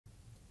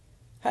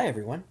Hi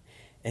everyone.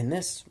 In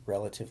this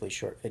relatively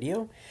short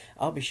video,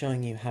 I'll be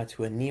showing you how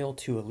to anneal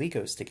two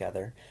oligos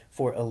together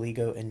for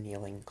oligo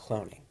annealing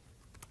cloning.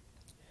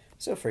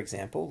 So for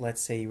example,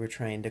 let's say you were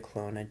trying to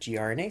clone a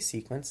gRNA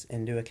sequence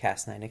into a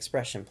Cas9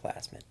 expression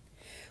plasmid.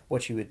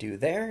 What you would do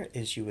there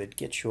is you would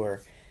get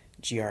your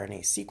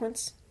gRNA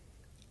sequence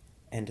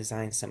and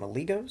design some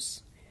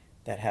oligos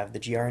that have the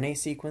gRNA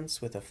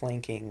sequence with a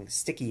flanking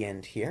sticky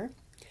end here.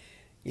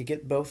 You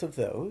get both of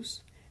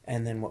those.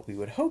 And then what we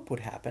would hope would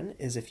happen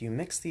is if you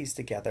mix these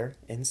together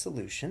in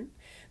solution,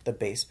 the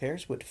base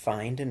pairs would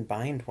find and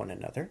bind one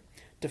another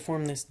to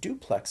form this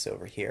duplex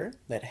over here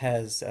that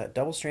has a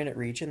double-stranded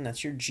region,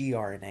 that's your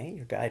gRNA,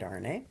 your guide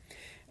RNA,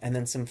 and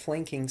then some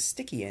flanking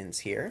sticky ends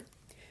here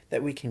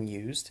that we can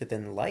use to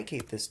then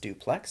ligate this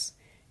duplex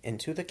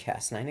into the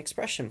Cas9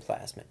 expression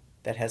plasmid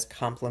that has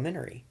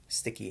complementary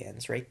sticky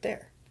ends right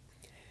there.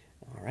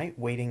 All right,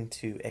 waiting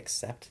to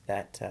accept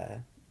that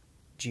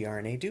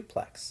gRNA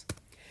duplex.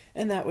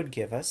 And that would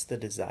give us the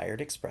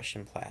desired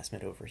expression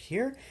plasmid over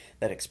here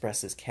that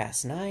expresses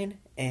Cas9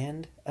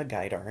 and a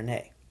guide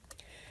RNA.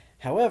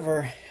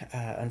 However,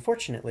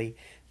 unfortunately,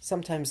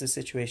 sometimes the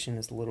situation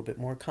is a little bit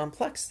more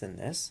complex than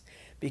this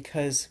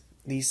because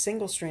these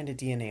single-stranded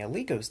DNA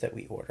oligos that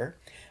we order,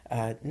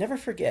 never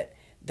forget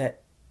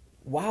that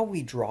while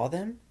we draw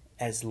them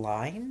as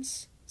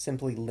lines,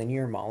 simply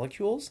linear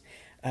molecules,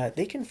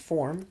 they can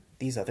form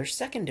these other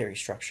secondary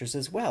structures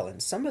as well,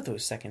 and some of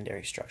those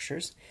secondary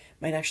structures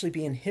might actually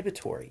be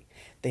inhibitory.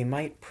 They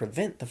might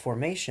prevent the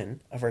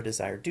formation of our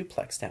desired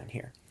duplex down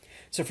here.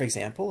 So for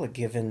example, a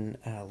given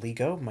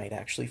oligo might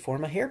actually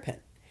form a hairpin.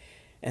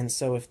 And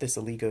so if this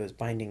oligo is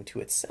binding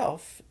to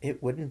itself,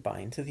 it wouldn't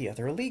bind to the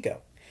other oligo.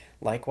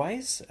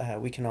 Likewise,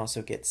 we can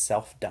also get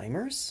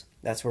self-dimers.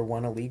 That's where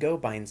one oligo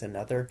binds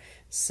another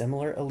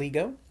similar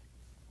oligo,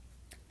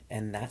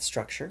 and that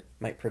structure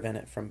might prevent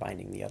it from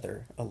binding the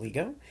other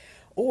oligo.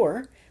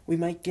 Or we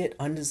might get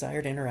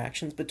undesired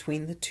interactions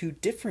between the two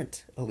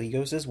different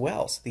oligos as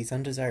well. So these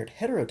undesired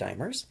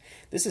heterodimers,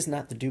 this is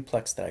not the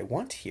duplex that I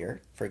want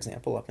here, for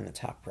example, up in the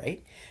top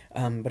right,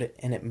 and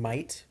it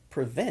might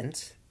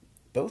prevent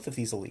both of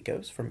these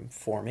oligos from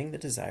forming the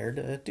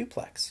desired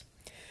duplex.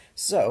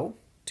 So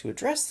to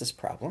address this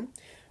problem,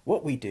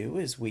 what we do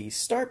is we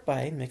start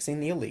by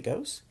mixing the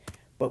oligos,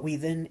 but we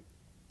then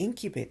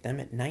incubate them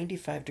at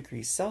 95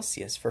 degrees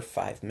Celsius for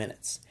 5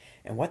 minutes.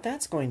 And what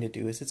that's going to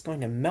do is it's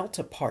going to melt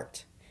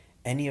apart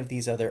any of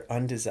these other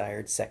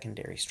undesired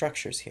secondary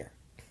structures here.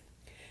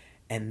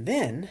 And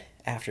then,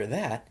 after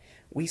that,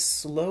 we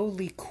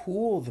slowly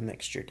cool the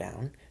mixture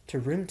down to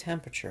room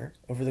temperature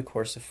over the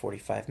course of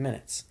 45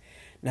 minutes.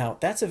 Now,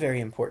 that's a very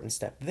important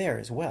step there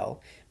as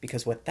well,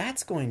 because what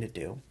that's going to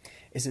do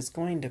is it's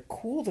going to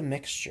cool the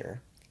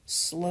mixture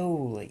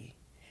slowly.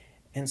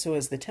 And so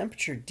as the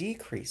temperature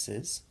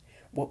decreases,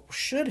 what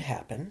should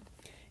happen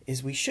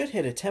is we should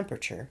hit a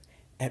temperature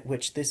at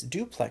which this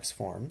duplex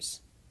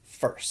forms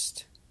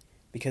first.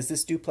 Because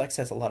this duplex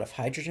has a lot of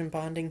hydrogen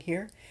bonding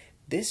here,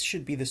 this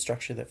should be the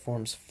structure that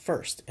forms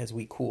first as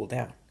we cool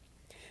down.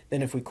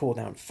 Then if we cool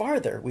down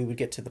farther, we would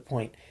get to the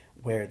point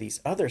where these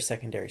other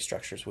secondary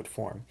structures would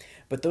form,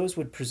 but those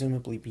would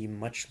presumably be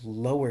much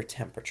lower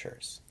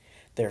temperatures.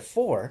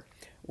 Therefore,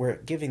 we're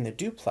giving the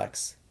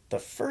duplex the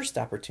first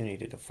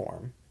opportunity to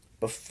form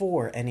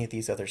before any of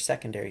these other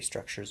secondary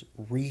structures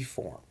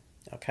reform,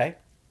 okay?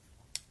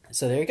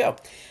 So there you go.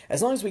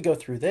 As long as we go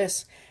through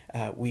this,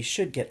 we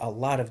should get a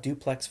lot of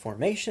duplex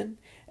formation,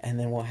 and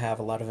then we'll have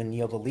a lot of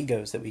annealed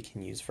oligos that we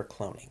can use for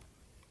cloning.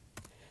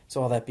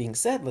 So all that being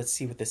said, let's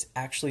see what this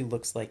actually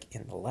looks like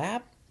in the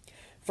lab.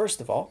 First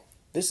of all,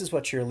 this is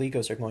what your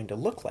oligos are going to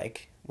look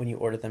like when you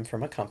order them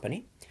from a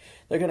company.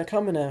 They're going to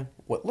come in a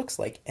what looks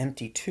like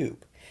empty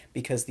tube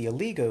because the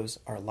oligos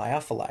are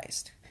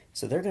lyophilized.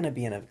 So they're going to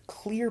be in a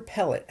clear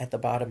pellet at the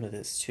bottom of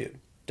this tube.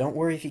 Don't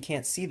worry if you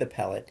can't see the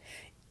pellet.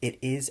 It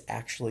is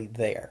actually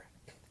there.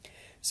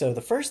 So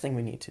the first thing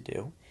we need to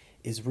do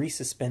is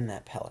resuspend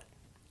that pellet.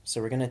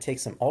 So we're going to take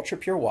some ultra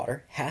pure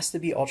water. Has to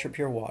be ultra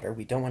pure water.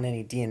 We don't want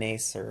any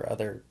DNase or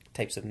other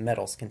types of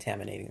metals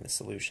contaminating the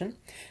solution.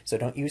 So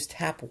don't use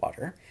tap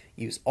water.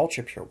 Use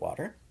ultra pure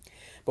water.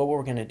 But what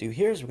we're going to do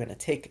here is we're going to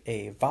take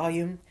a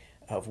volume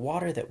of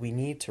water that we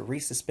need to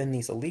resuspend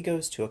these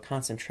oligos to a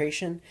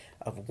concentration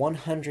of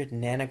 100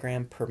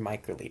 nanogram per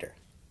microliter.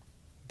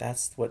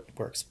 That's what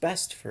works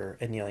best for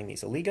annealing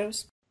these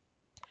oligos.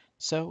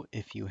 So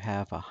if you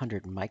have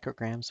 100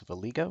 micrograms of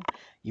oligo,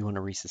 you want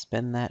to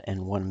resuspend that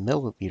in 1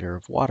 milliliter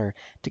of water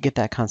to get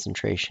that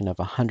concentration of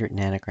 100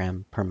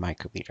 nanogram per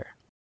microliter.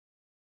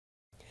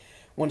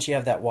 Once you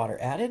have that water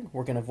added,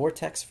 we're going to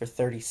vortex for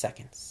 30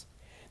 seconds.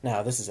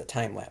 Now, this is a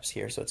time lapse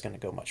here, so it's going to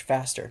go much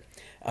faster.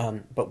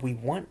 But we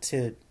want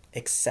to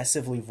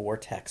excessively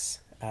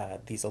vortex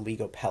these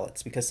oligo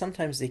pellets because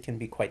sometimes they can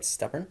be quite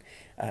stubborn,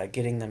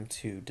 getting them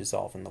to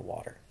dissolve in the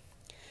water.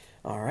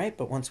 All right,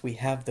 but once we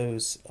have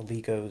those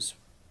oligos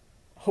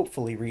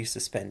hopefully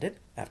resuspended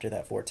after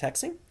that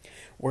vortexing,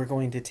 we're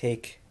going to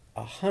take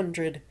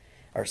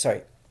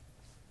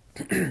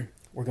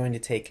we're going to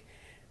take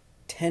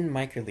 10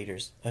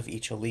 microliters of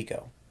each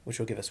oligo. which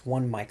will give us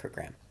 1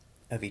 microgram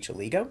of each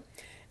oligo,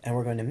 and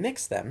we're going to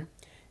mix them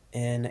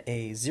in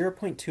a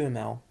 0.2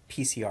 ml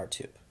PCR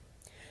tube.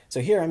 So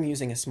here I'm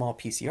using a small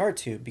PCR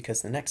tube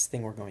because the next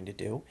thing we're going to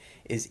do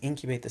is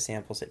incubate the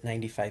samples at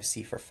 95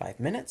 C for 5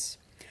 minutes.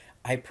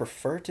 I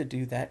prefer to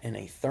do that in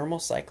a thermal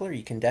cycler.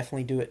 You can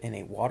definitely do it in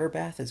a water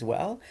bath as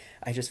well.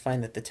 I just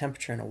find that the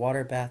temperature in a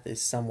water bath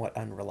is somewhat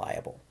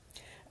unreliable.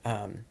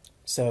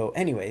 So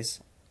anyways,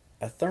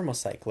 a thermal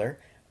cycler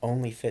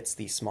only fits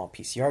these small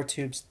PCR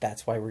tubes.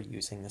 That's why we're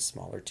using the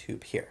smaller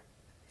tube here.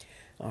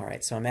 All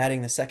right, so I'm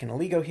adding the second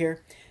oligo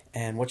here.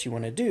 And what you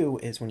want to do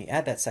is when you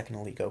add that second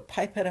oligo,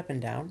 pipette up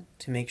and down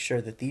to make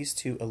sure that these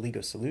two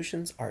oligo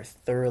solutions are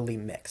thoroughly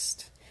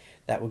mixed.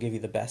 That will give you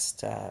the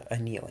best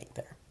annealing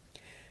there.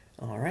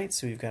 All right,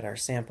 so we've got our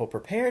sample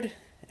prepared,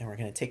 and we're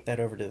going to take that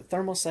over to the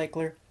thermal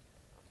cycler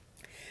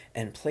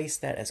and place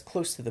that as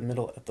close to the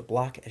middle of the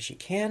block as you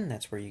can.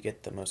 That's where you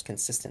get the most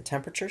consistent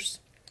temperatures.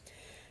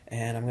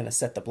 And I'm going to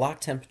set the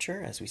block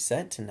temperature, as we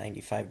said, to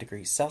 95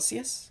 degrees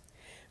Celsius.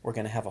 We're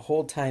going to have a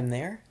hold time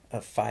there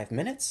of 5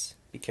 minutes.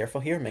 Be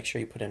careful here, make sure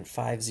you put in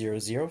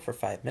 500 for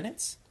 5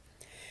 minutes.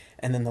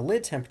 And then the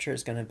lid temperature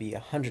is going to be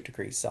 100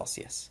 degrees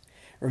Celsius.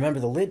 Remember,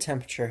 the lid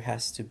temperature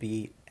has to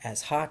be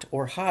as hot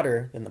or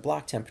hotter than the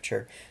block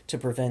temperature to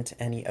prevent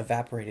any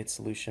evaporated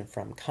solution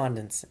from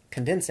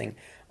condensing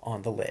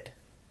on the lid.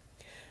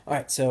 All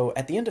right, so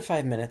at the end of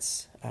 5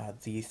 minutes,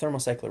 the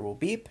thermocycler will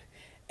beep,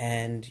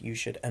 and you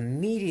should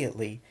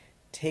immediately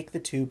take the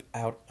tube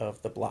out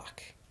of the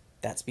block.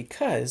 That's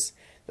because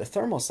the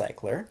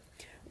thermocycler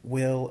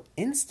will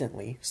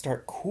instantly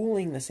start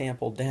cooling the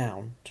sample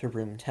down to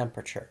room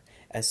temperature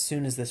as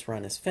soon as this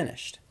run is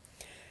finished.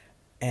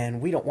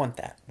 And we don't want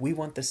that. We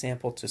want the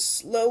sample to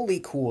slowly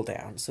cool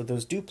down so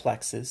those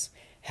duplexes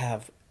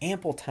have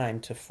ample time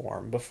to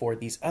form before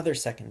these other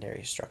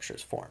secondary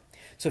structures form.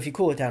 So if you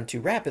cool it down too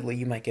rapidly,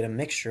 you might get a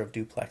mixture of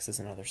duplexes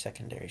and other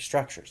secondary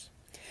structures.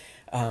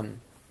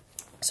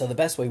 So the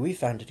best way we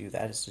found to do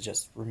that is to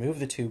just remove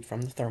the tube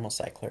from the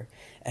thermocycler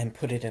and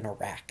put it in a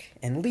rack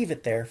and leave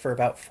it there for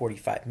about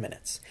 45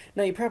 minutes.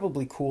 Now you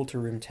probably cool to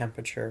room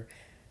temperature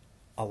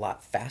a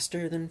lot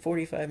faster than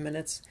 45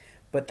 minutes,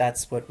 but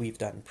that's what we've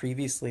done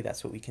previously.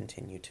 That's what we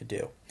continue to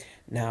do.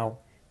 Now,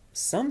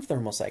 some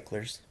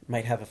thermocyclers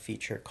might have a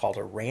feature called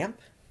a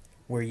ramp,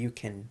 where you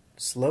can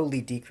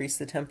slowly decrease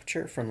the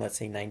temperature from, let's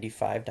say,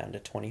 95 down to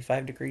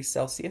 25 degrees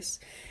Celsius,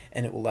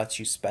 and it will let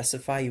you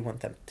specify you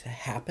want them to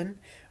happen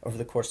over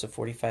the course of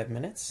 45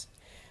 minutes.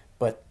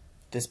 But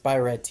this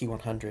Biorad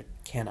T100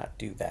 cannot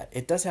do that.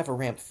 It does have a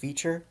ramp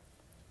feature,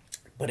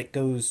 but it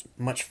goes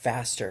much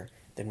faster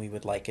than we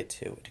would like it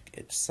to.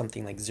 It's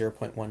something like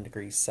 0.1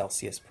 degrees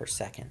Celsius per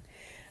second,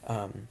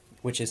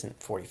 which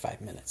isn't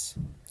 45 minutes.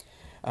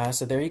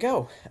 So there you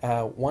go.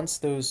 Once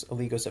those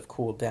oligos have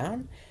cooled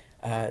down,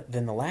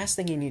 then the last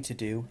thing you need to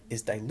do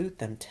is dilute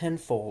them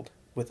tenfold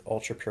with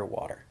ultra pure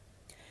water.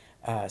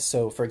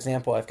 So for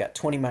example, I've got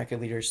 20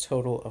 microliters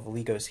total of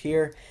oligos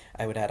here.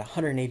 I would add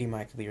 180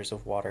 microliters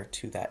of water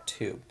to that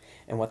tube.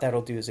 And what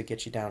that'll do is it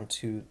gets you down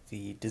to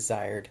the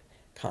desired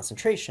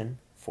concentration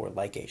for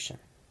ligation.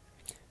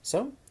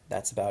 So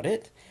that's about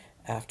it.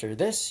 After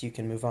this, you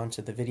can move on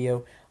to the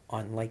video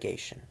on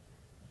ligation.